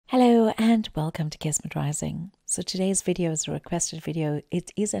And welcome to Kismet Rising. So today's video is a requested video.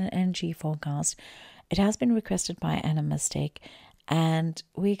 It is an energy forecast. It has been requested by Anna Mystic, and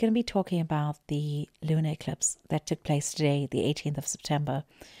we're going to be talking about the lunar eclipse that took place today, the 18th of September.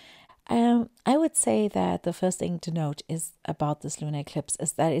 I would say that the first thing to note is about this lunar eclipse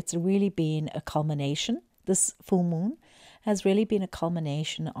is that it's really been a culmination. This full moon has really been a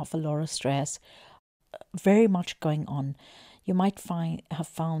culmination of a lot of stress, very much going on. You might have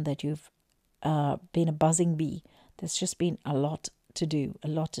found that you've been a buzzing bee. There's just been a lot to do, a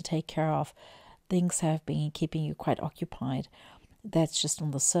lot to take care of. Things have been keeping you quite occupied. That's just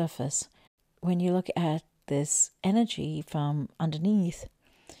on the surface. When you look at this energy from underneath,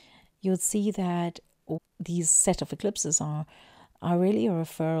 you'll see that these set of eclipses are really a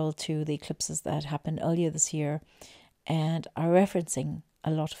referral to the eclipses that happened earlier this year and are referencing a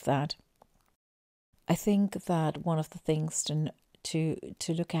lot of that. I think that one of the things to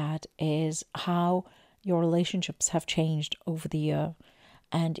look at is how your relationships have changed over the year.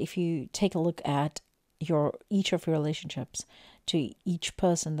 And if you take a look at each of your relationships to each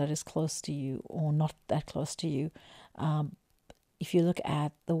person that is close to you or not that close to you, if you look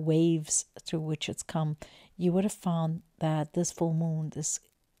at the waves through which it's come, you would have found that this full moon, this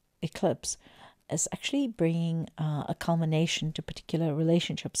eclipse, is actually bringing a culmination to particular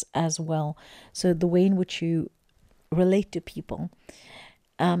relationships as well. So the way in which you relate to people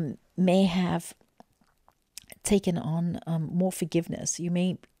may have taken on more forgiveness. You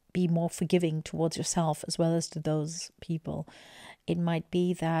may be more forgiving towards yourself as well as to those people. It might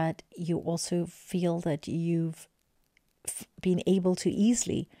be that you also feel that you've been able to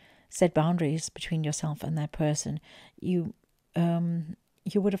easily set boundaries between yourself and that person. You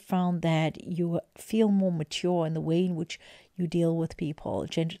would have found that you feel more mature in the way in which you deal with people.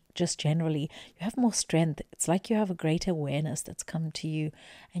 Just generally, you have more strength. It's like you have a greater awareness that's come to you,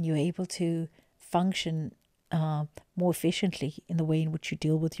 and you're able to function more efficiently in the way in which you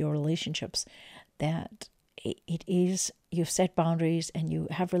deal with your relationships. That it is, you've set boundaries and you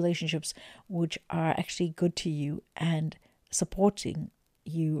have relationships which are actually good to you and supporting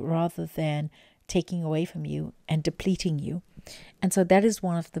you rather than taking away from you and depleting you. And so that is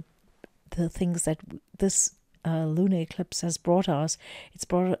one of the things that this lunar eclipse has brought us. It's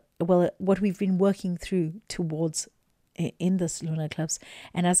brought, well, what we've been working through towards in this lunar eclipse.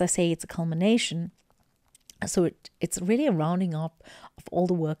 And as I say, it's a culmination. So it's really a rounding up of all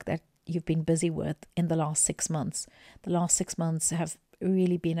the work that you've been busy with in the last 6 months. The last 6 months have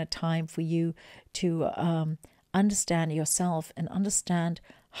really been a time for you to understand yourself and understand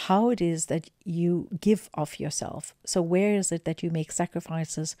how it is that you give of yourself. So where is it that you make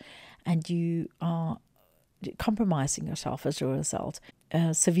sacrifices and you are compromising yourself as a result,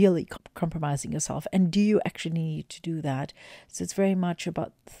 severely compromising yourself? And do you actually need to do that? So it's very much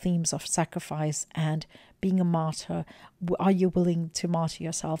about themes of sacrifice and being a martyr. Are you willing to martyr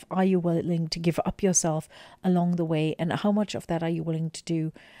yourself? Are you willing to give up yourself along the way? And how much of that are you willing to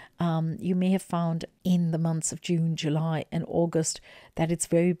do? You may have found in the months of June, July, and August that it's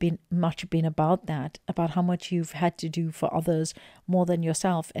much been about that, about how much you've had to do for others more than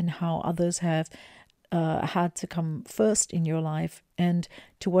yourself, and how others have had to come first in your life, and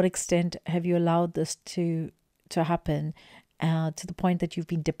to what extent have you allowed this to happen to the point that you've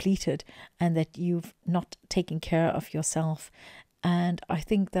been depleted and that you've not taken care of yourself. And I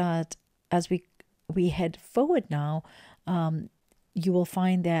think that as we head forward now, you will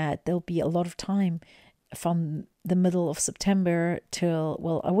find that there'll be a lot of time from the middle of September till,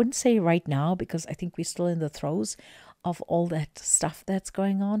 well, I wouldn't say right now, because I think we're still in the throes of all that stuff that's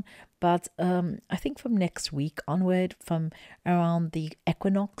going on. But I think from next week onward, from around the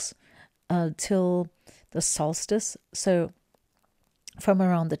equinox till the solstice, so from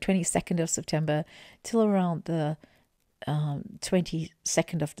around the 22nd of September till around the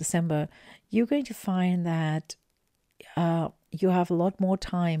 22nd of December, you're going to find that you have a lot more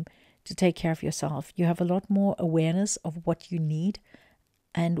time to take care of yourself. You have a lot more awareness of what you need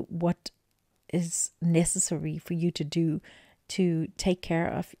and what is necessary for you to do to take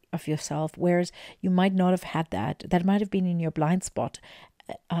care of yourself, whereas you might not have had that. That might have been in your blind spot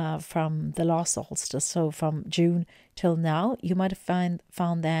from the last solstice. So from June till now, you might have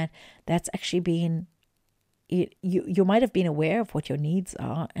found that that's actually been, you might have been aware of what your needs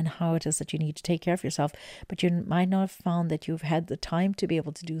are and how it is that you need to take care of yourself, but you might not have found that you've had the time to be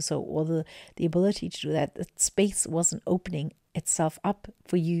able to do so, or the ability to do that. The space wasn't opening itself up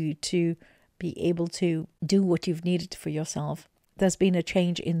for you to be able to do what you've needed for yourself. There's been a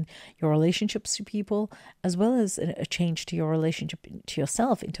change in your relationships to people, as well as a change to your relationship to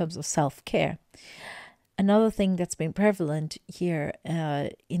yourself in terms of self-care. another thing that's been prevalent here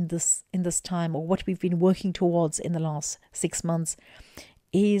in this time, or what we've been working towards in the last 6 months,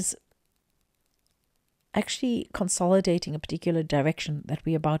 is actually consolidating a particular direction that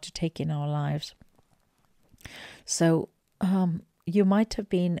we're about to take in our lives. So you might have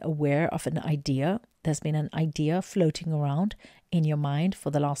been aware of an idea. There's been an idea floating around in your mind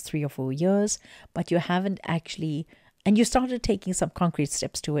for the last 3 or 4 years, but you haven't actually, and you started taking some concrete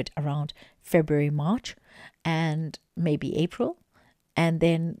steps to it around February, March, and maybe April. And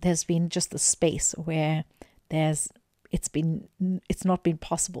then there's been just the space where it's not been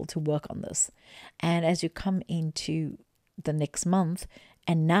possible to work on this. And as you come into the next month,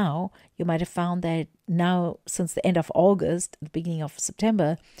 and now you might have found that now, since the end of August, the beginning of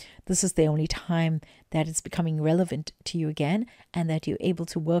September, this is the only time that it's becoming relevant to you again, and that you're able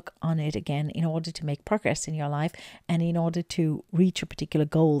to work on it again in order to make progress in your life and in order to reach a particular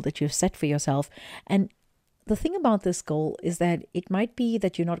goal that you've set for yourself. And the thing about this goal is that it might be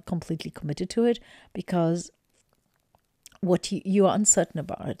that you're not completely committed to it, because what you are uncertain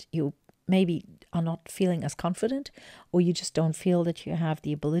about it. You maybe are not feeling as confident, or you just don't feel that you have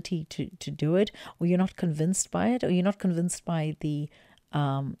the ability to do it, or you're not convinced by it, or you're not convinced by the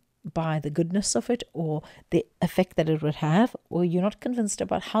goodness of it, or the effect that it would have, or you're not convinced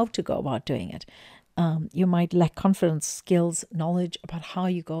about how to go about doing it. You might lack confidence, skills, knowledge about how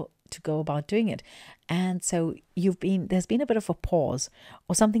you go about doing it. And so there's been a bit of a pause,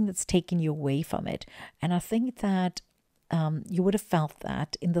 or something that's taken you away from it. And I think that you would have felt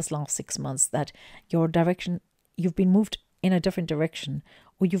that in this last 6 months, that your direction, you've been moved in a different direction,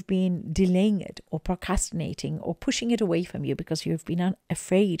 or you've been delaying it, or procrastinating, or pushing it away from you because you've been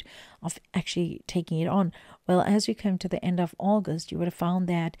afraid of actually taking it on. Well, as you come to the end of August, you would have found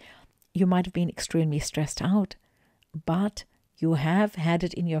that you might have been extremely stressed out, but you have had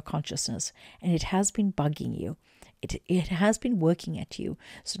it in your consciousness, and it has been bugging you. It has been working at you.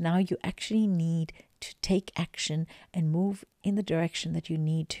 So now you actually need to take action and move in the direction that you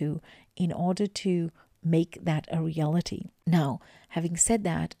need to, in order to make that a reality. Now, having said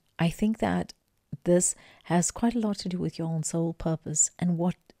that, I think that this has quite a lot to do with your own soul purpose and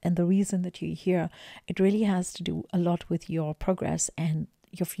the reason that you're here. It really has to do a lot with your progress and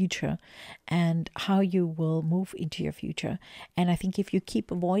your future, and how you will move into your future. And I think if you keep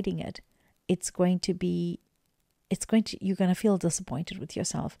avoiding it, you're going to feel disappointed with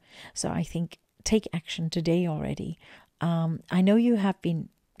yourself. So I think take action today already. I know you have been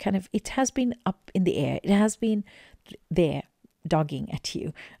it has been up in the air. It has been there dogging at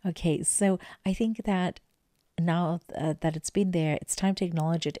you. Okay, so I think that now that it's been there, it's time to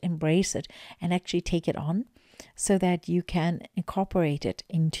acknowledge it, embrace it, and actually take it on, so that you can incorporate it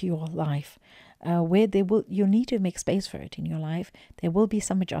into your life. Where you need to make space for it in your life. There will be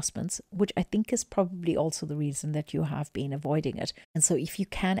some adjustments, which I think is probably also the reason that you have been avoiding it. And so if you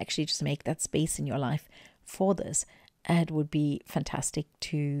can actually just make that space in your life for this, it would be fantastic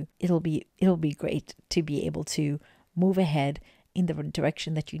it'll be great to be able to move ahead in the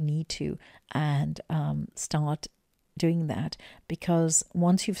direction that you need to, and start doing that. Because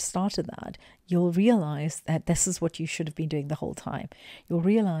once you've started that, you'll realize that this is what you should have been doing the whole time. You'll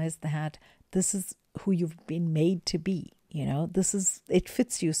realize that this is who you've been made to be. It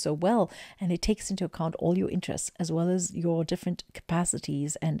fits you so well, and it takes into account all your interests as well as your different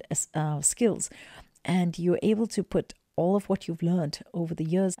capacities and skills. And you're able to put all of what you've learned over the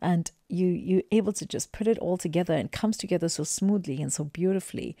years, and you're able to just put it all together, and comes together so smoothly and so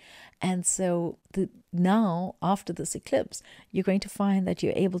beautifully. And so now, after this eclipse, you're going to find that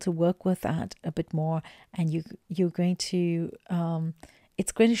you're able to work with that a bit more, and you're going to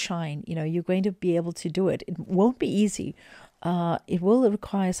it's going to shine. You're going to be able to do it. It won't be easy. It will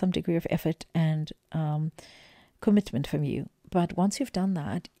require some degree of effort and commitment from you. But once you've done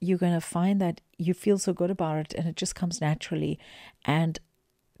that, you're going to find that you feel so good about it, and it just comes naturally, and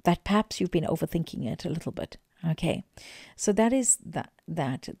that perhaps you've been overthinking it a little bit. Okay, so that is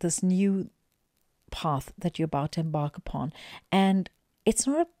this new path that you're about to embark upon. And it's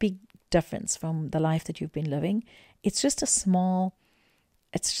not a big difference from the life that you've been living. It's just a small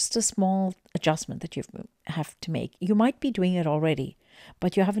adjustment that you have to make. You might be doing it already,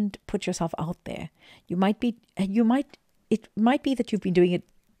 but you haven't put yourself out there. It might be that you've been doing it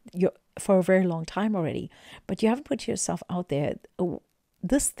for a very long time already, but you haven't put yourself out there.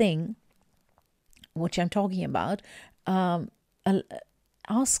 This thing, which I'm talking about,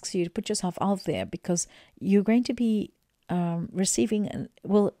 asks you to put yourself out there, because you're going to be having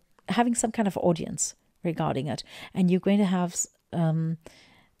some kind of audience regarding it, and you're going to have some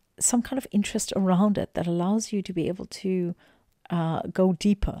kind of interest around it that allows you to be able to go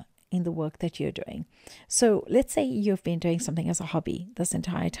deeper in the work that you're doing. So let's say you've been doing something as a hobby this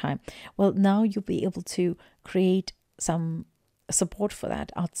entire time. Well, now you'll be able to create some support for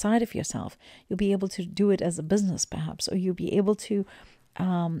that outside of yourself. You'll be able to do it as a business, perhaps, or you'll be able to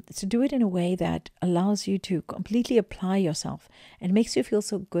do it in a way that allows you to completely apply yourself and makes you feel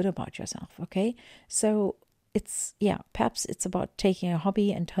so good about yourself. Okay, so perhaps it's about taking a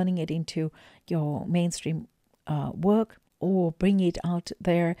hobby and turning it into your mainstream work, or bring it out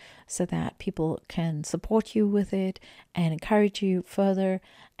there so that people can support you with it and encourage you further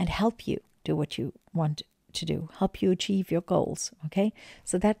and help you do what you want to do, help you achieve your goals. Okay,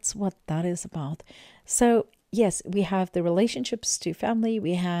 so that's what that is about. So yes, we have the relationships to family,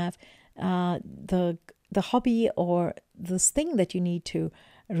 we have the hobby or this thing that you need to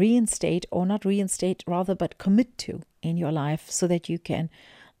reinstate, or not reinstate rather, but commit to in your life, so that you can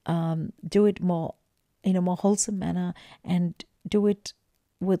do it more in a more wholesome manner and do it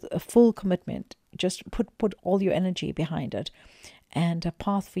with a full commitment. Just put all your energy behind it, and a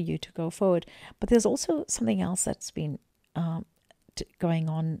path for you to go forward. But there's also something else that's been going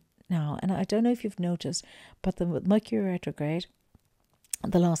on now, and I don't know if you've noticed, but the Mercury retrograde,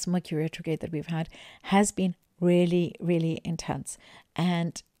 the last Mercury retrograde that we've had, has been really, really intense.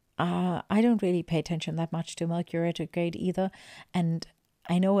 And I don't really pay attention that much to Mercury retrograde either, and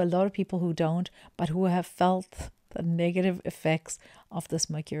I know a lot of people who don't, but who have felt the negative effects of this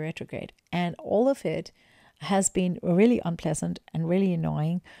Mercury retrograde, and all of it has been really unpleasant and really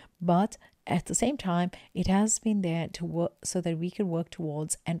annoying. But at the same time, it has been there to work so that we can work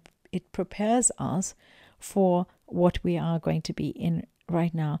towards, and it prepares us for what we are going to be in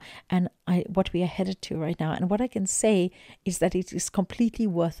right now, and what we are headed to right now. And what I can say is that it is completely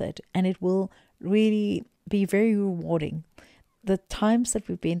worth it, and it will really be very rewarding. The times that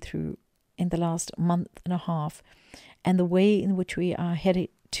we've been through in the last month and a half, and the way in which we are headed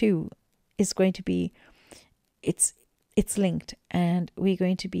to, is going to be, it's linked, and we're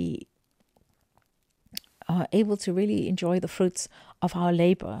going to be able to really enjoy the fruits of our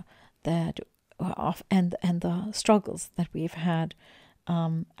labor and the struggles that we've had,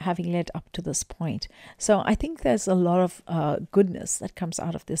 having led up to this point. So I think there's a lot of goodness that comes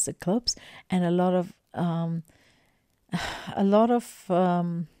out of this eclipse, and a lot of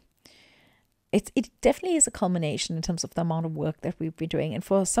it definitely is a culmination in terms of the amount of work that we've been doing. And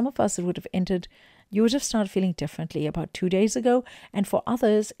for some of us, you would have started feeling differently about 2 days ago, and for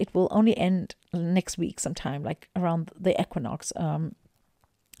others it will only end next week sometime, like around the equinox,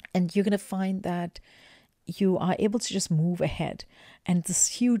 and you're going to find that you are able to just move ahead, and this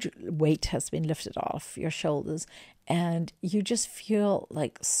huge weight has been lifted off your shoulders, and you just feel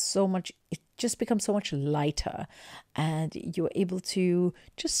like so much, it just becomes so much lighter, and you're able to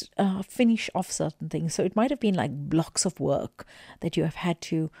just finish off certain things. So it might have been like blocks of work that you have had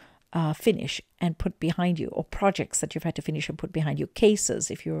to finish and put behind you, or projects that you've had to finish and put behind you,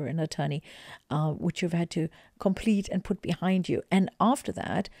 cases if you're an attorney, which you've had to complete and put behind you. And after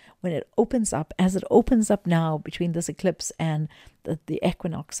that, when it opens up, as it opens up now between this eclipse and the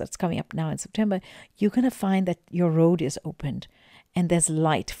equinox that's coming up now in September, you're going to find that your road is opened, and there's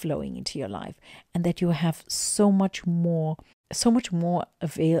light flowing into your life, and that you have so much more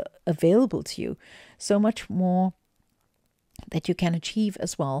available to you, so much more that you can achieve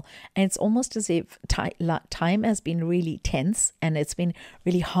as well. And it's almost as if time has been really tense, and it's been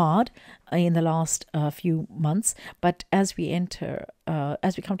really hard in the last few months. But as we come to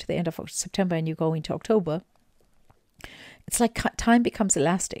the end of September and you go into October, it's like time becomes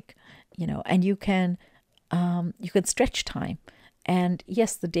elastic, and you can stretch time. And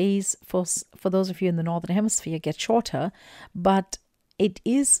yes, the days for those of you in the Northern Hemisphere get shorter, but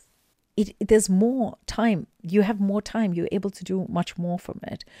there's more time. You have more time. You're able to do much more from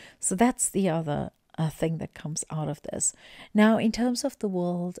it. So that's the other thing that comes out of this. Now, in terms of the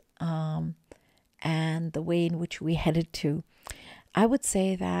world and the way in which we headed to, I would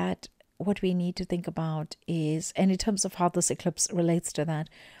say that what we need to think about is, and in terms of how this eclipse relates to that,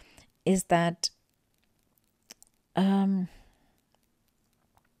 is that there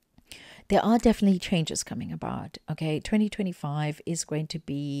are definitely changes coming about. Okay, 2025 is going to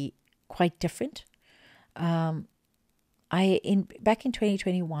be quite different. Back in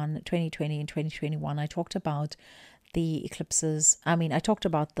 2021, 2020 and 2021, I talked about the eclipses. I talked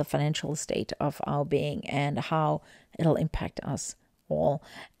about the financial state of our being and how it'll impact us all.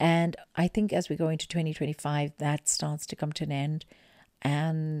 And I think as we go into 2025, that starts to come to an end,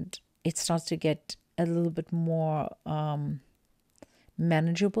 and it starts to get a little bit more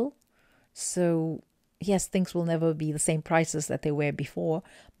manageable. So yes, things will never be the same prices that they were before,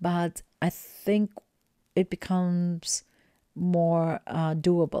 but I think it becomes more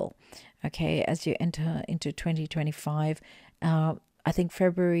doable, okay, as you enter into 2025. I think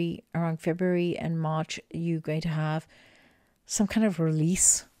around February and March, you're going to have some kind of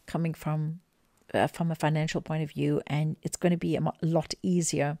release coming from a financial point of view, and it's going to be a lot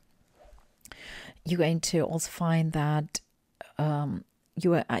easier. You're going to also find that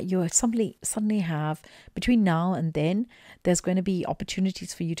you suddenly have, between now and then, there's going to be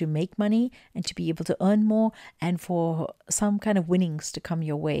opportunities for you to make money and to be able to earn more, and for some kind of winnings to come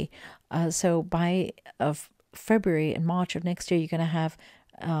your way. So by February and March of next year, you're going to have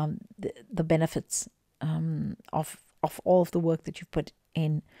the benefits of all of the work that you've put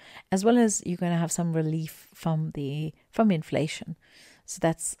in, as well as you're going to have some relief from inflation. So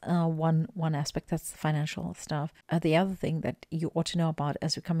that's one aspect. That's the financial stuff. The other thing that you ought to know about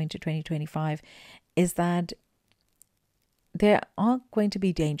as we come into 2025 is that there are going to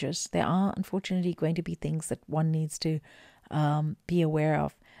be dangers. There are unfortunately going to be things that one needs to be aware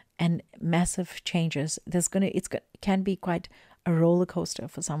of, and massive changes. It can be quite a roller coaster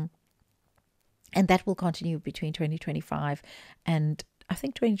for some, and that will continue between 2025 and I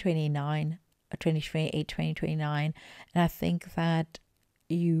think 2029, 2028, 2029, and I think that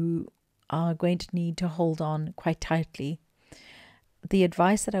you are going to need to hold on quite tightly. The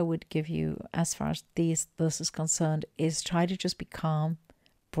advice that I would give you as far as this is concerned is try to just be calm,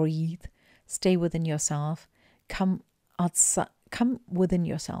 breathe, stay within yourself, come within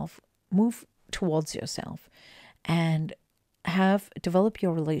yourself, move towards yourself, and develop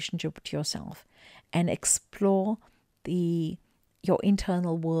your relationship with yourself, and explore your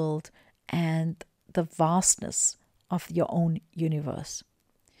internal world and the vastness of your own universe.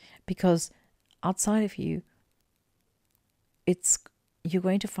 Because outside of you, you're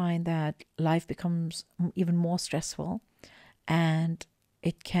going to find that life becomes even more stressful, and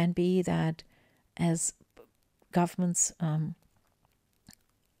it can be that as governments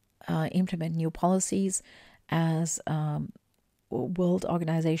implement new policies, as world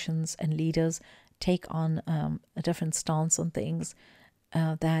organizations and leaders take on a different stance on things,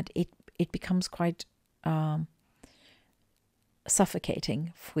 that it becomes quite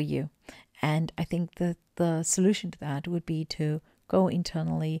suffocating for you. And I think that the solution to that would be to go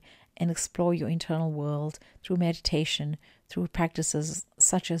internally and explore your internal world through meditation, through practices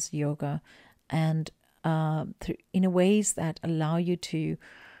such as yoga, and in ways that allow you to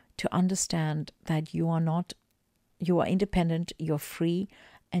understand that you are independent, you're free,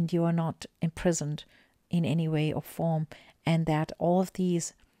 and you are not imprisoned in any way or form, and that all of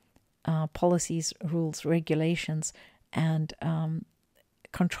these policies, rules, regulations, and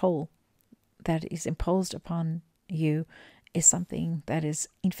control that is imposed upon you is something that is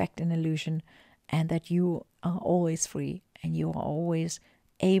in fact an illusion, and that you are always free and you are always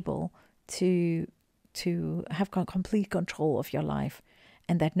able to have complete control of your life,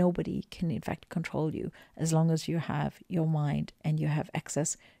 and that nobody can in fact control you as long as you have your mind and you have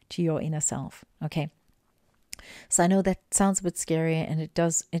access to your inner self. Okay, so I know that sounds a bit scary, and it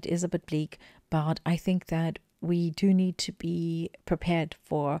is a bit bleak, but I think that we do need to be prepared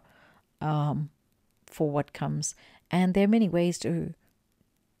for what comes, and there are many ways to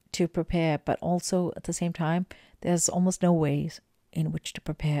prepare, but also at the same time there's almost no ways in which to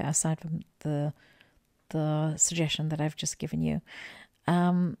prepare aside from the suggestion that I've just given you.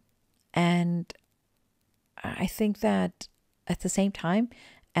 And I think that at the same time,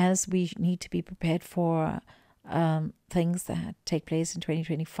 as we need to be prepared for things that take place in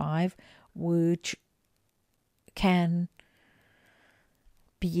 2025, which can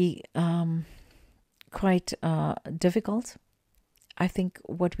be quite difficult, I think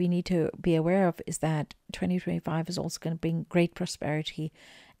what we need to be aware of is that 2025 is also going to bring great prosperity.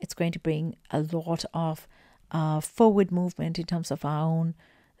 It's going to bring a lot of forward movement in terms of our own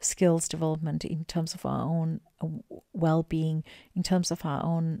skills development, in terms of our own well-being, in terms of our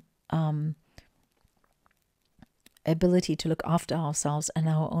own ability to look after ourselves and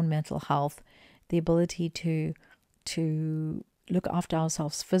our own mental health, the ability to look after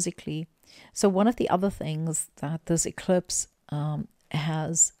ourselves physically. So one of the other things that this eclipse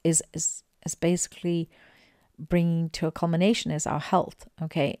is basically bringing to a culmination is our health.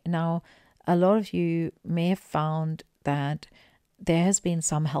 Okay, now a lot of you may have found that there has been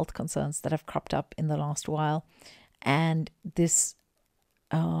some health concerns that have cropped up in the last while, and this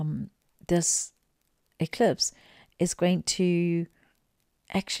eclipse is going to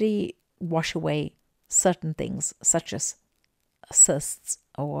actually wash away certain things, such as cysts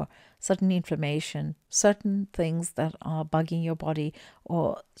or certain inflammation, certain things that are bugging your body,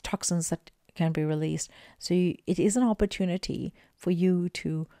 or toxins that can be released. So it is an opportunity for you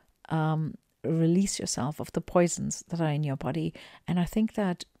to release yourself of the poisons that are in your body. And I think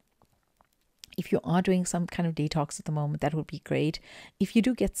that if you are doing some kind of detox at the moment, that would be great. If you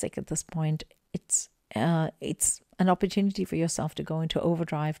do get sick at this point, it's an opportunity for yourself to go into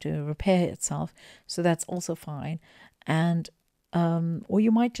overdrive to repair itself. So that's also fine. And or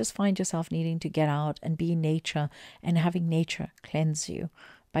you might just find yourself needing to get out and be in nature and having nature cleanse you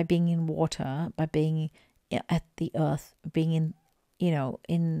by being in water, by being at the earth, being in,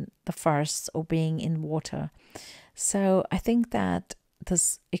 in the forests or being in water. So I think that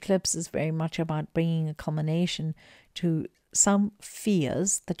this eclipse is very much about bringing a culmination to some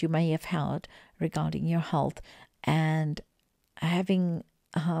fears that you may have had regarding your health. And having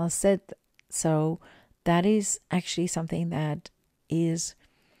said so, that is actually something that is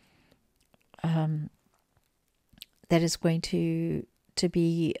going to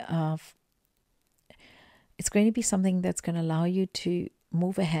be it's going to be something that's going to allow you to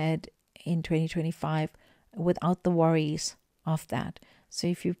move ahead in 2025 without the worries of that. So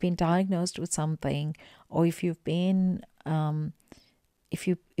if you've been diagnosed with something, or if you've been if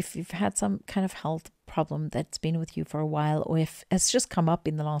you've had some kind of health problem that's been with you for a while, or if it's just come up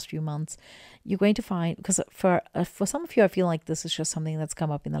in the last few months, you're going to find, because for some of you, I feel like this is just something that's come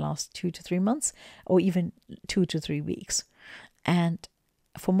up in the last 2 to 3 months, or even 2 to 3 weeks. And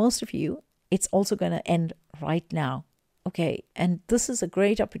for most of you, it's also going to end right now. Okay. And this is a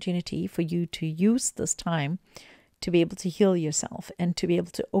great opportunity for you to use this time to be able to heal yourself and to be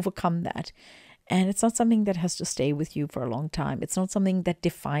able to overcome that. And it's not something that has to stay with you for a long time. It's not something that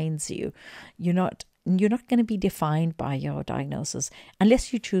defines you. You're not going to be defined by your diagnosis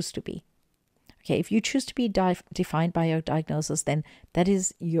unless you choose to be. Okay, if you choose to be defined by your diagnosis, then that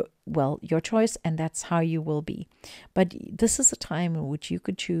is your choice, and that's how you will be. But this is a time in which you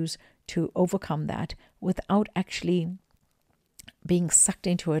could choose to overcome that without actually being sucked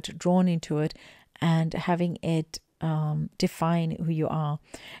into it, drawn into it, and having it define who you are.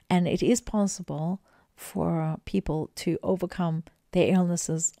 And it is possible for people to overcome their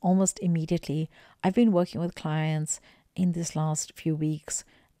illnesses almost immediately. I've been working with clients in this last few weeks,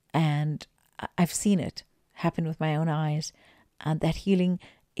 and I've seen it happen with my own eyes. And that healing,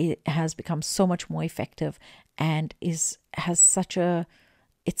 it has become so much more effective, and has such a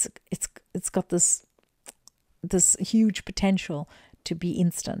it's got this huge potential to be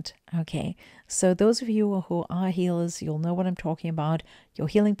instant. Okay, so those of you who are healers, you'll know what I'm talking about. Your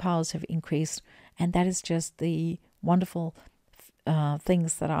healing powers have increased, and that is just the wonderful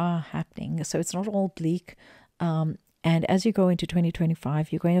things that are happening. So it's not all bleak. And as you go into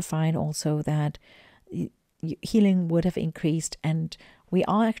 2025, you're going to find also that healing would have increased, and we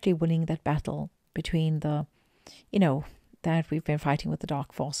are actually winning that battle between the, that we've been fighting with the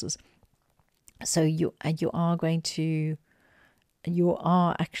dark forces. So we are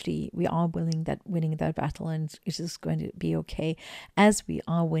winning that battle, and it is going to be okay. As we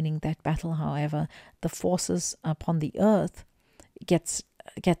are winning that battle, however, the forces upon the earth gets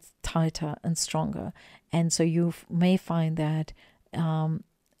tighter and stronger, and so you may find that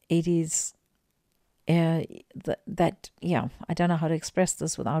it is I don't know how to express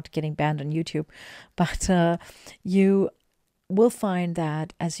this without getting banned on YouTube, but you will find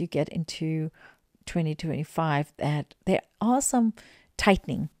that as you get into 2025 that there are some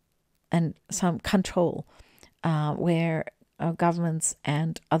tightening and some control where governments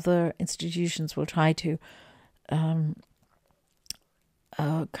and other institutions will try to kind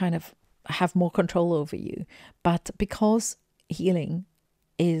of have more control over you. But because healing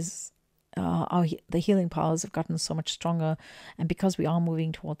is the healing powers have gotten so much stronger, and because we are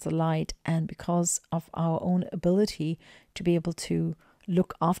moving towards the light, and because of our own ability to be able to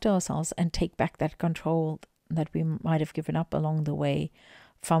look after ourselves and take back that control that we might have given up along the way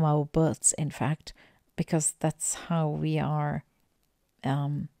from our births, in fact, because that's how we are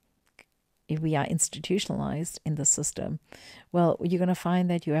institutionalized in the system. Well, you're going to find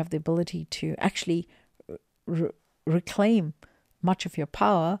that you have the ability to actually reclaim much of your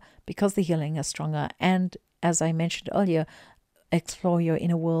power because the healing is stronger. And as I mentioned earlier, explore your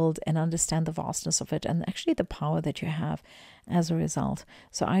inner world and understand the vastness of it, and actually the power that you have as a result.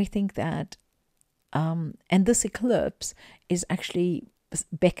 So I think that, and this eclipse is actually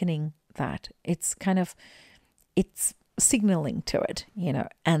beckoning that. It's signaling to it,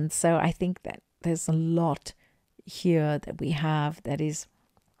 and so I think that there's a lot here that we have that is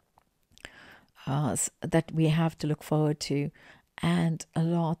that we have to look forward to, and a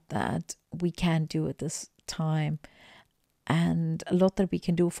lot that we can do at this time, and a lot that we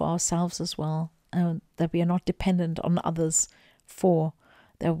can do for ourselves as well, that we are not dependent on others for,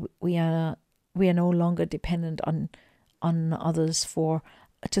 that we are no longer dependent on others for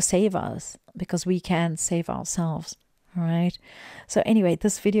to save us, because we can save ourselves. All right. So anyway,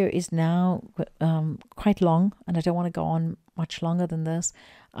 this video is now quite long, and I don't want to go on much longer than this.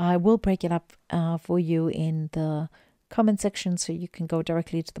 I will break it up for you in the comment section, so you can go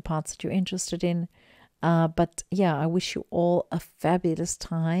directly to the parts that you're interested in. But yeah, I wish you all a fabulous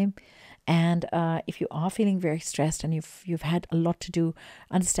time. And if you are feeling very stressed and you've had a lot to do,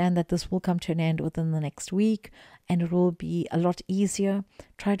 understand that this will come to an end within the next week, and it will be a lot easier.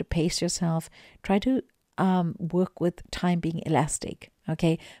 Try to pace yourself. Try to work with time being elastic.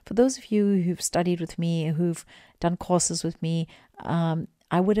 Okay, for those of you who've studied with me, who've done courses with me,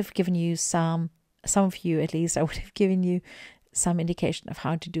 I would have given you some of you at least, I would have given you some indication of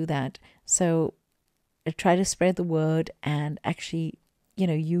how to do that. So try to spread the word and actually,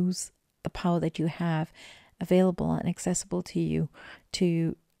 use the power that you have available and accessible to you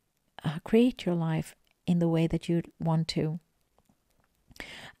to create your life in the way that you want to.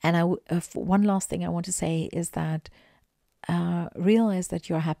 And one last thing I want to say is that realize that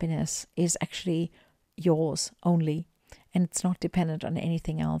your happiness is actually yours only, and it's not dependent on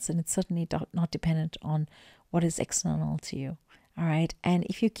anything else, and it's certainly not dependent on what is external to you. All right, and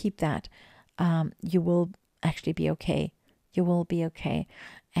if you keep that, you will actually be okay. You will be okay.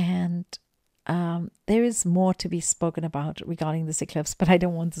 And there is more to be spoken about regarding this eclipse, but I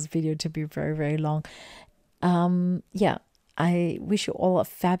don't want this video to be very, very long. Yeah, I wish you all a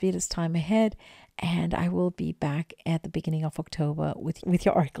fabulous time ahead, and I will be back at the beginning of October with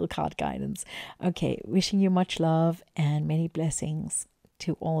your oracle card guidance. Okay, wishing you much love and many blessings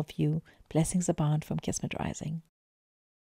to all of you. Blessings abound from Kismet Rising.